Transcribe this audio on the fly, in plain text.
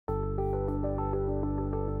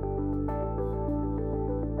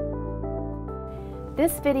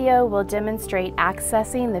This video will demonstrate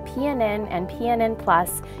accessing the PNN and PNN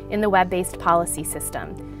Plus in the web-based policy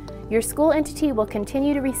system. Your school entity will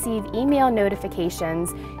continue to receive email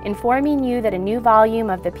notifications informing you that a new volume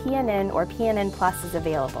of the PNN or PNN Plus is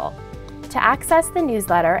available. To access the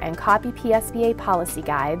newsletter and copy PSBA policy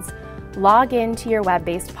guides, log in to your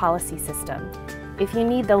web-based policy system. If you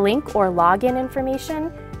need the link or login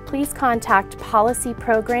information, please contact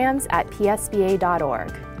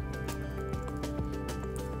policyprograms@psba.org.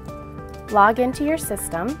 Log into your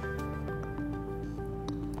system.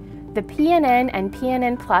 The PNN and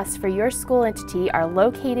PNN Plus for your school entity are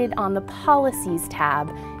located on the Policies tab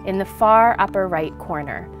in the far upper right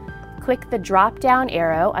corner. Click the drop-down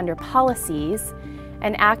arrow under Policies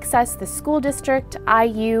and access the school district,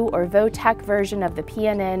 IU, or VOTEC version of the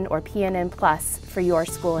PNN or PNN Plus for your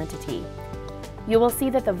school entity. You will see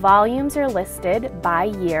that the volumes are listed by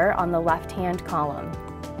year on the left-hand column.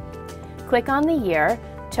 Click on the year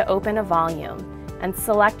to open a volume and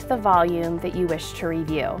select the volume that you wish to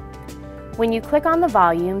review. When you click on the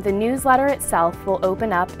volume, the newsletter itself will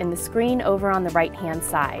open up in the screen over on the right-hand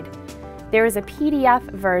side. There is a PDF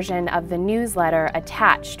version of the newsletter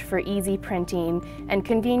attached for easy printing and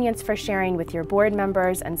convenience for sharing with your board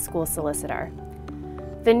members and school solicitor.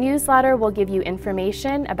 The newsletter will give you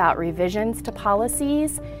information about revisions to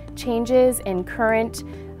policies, changes in current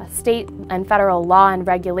state and federal law and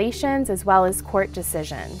regulations, as well as court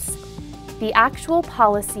decisions. The actual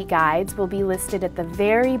policy guides will be listed at the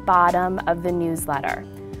very bottom of the newsletter.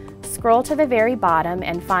 Scroll to the very bottom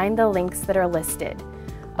and find the links that are listed.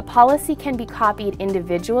 A policy can be copied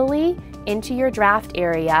individually into your draft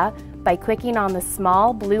area by clicking on the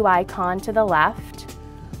small blue icon to the left,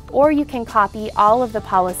 or you can copy all of the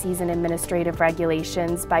policies and administrative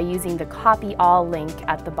regulations by using the Copy All link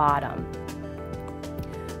at the bottom.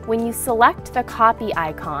 When you select the copy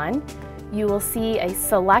icon, you will see a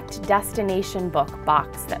Select Destination Book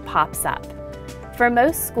box that pops up. For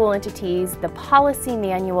most school entities, the policy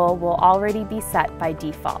manual will already be set by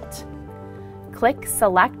default. Click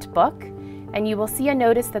Select Book, and you will see a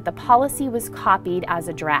notice that the policy was copied as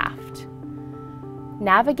a draft.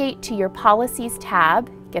 Navigate to your Policies tab,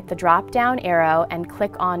 get the drop-down arrow, and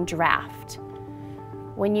click on Draft.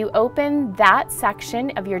 When you open that section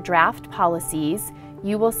of your draft policies,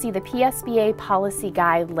 you will see the PSBA policy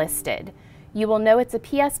guide listed. You will know it's a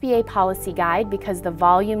PSBA policy guide because the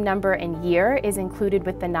volume number and year is included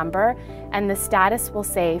with the number, and the status will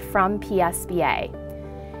say From PSBA.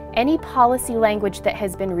 Any policy language that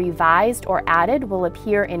has been revised or added will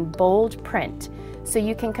appear in bold print, so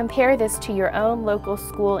you can compare this to your own local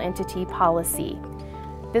school entity policy.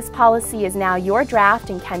 This policy is now your draft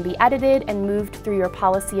and can be edited and moved through your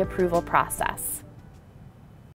policy approval process.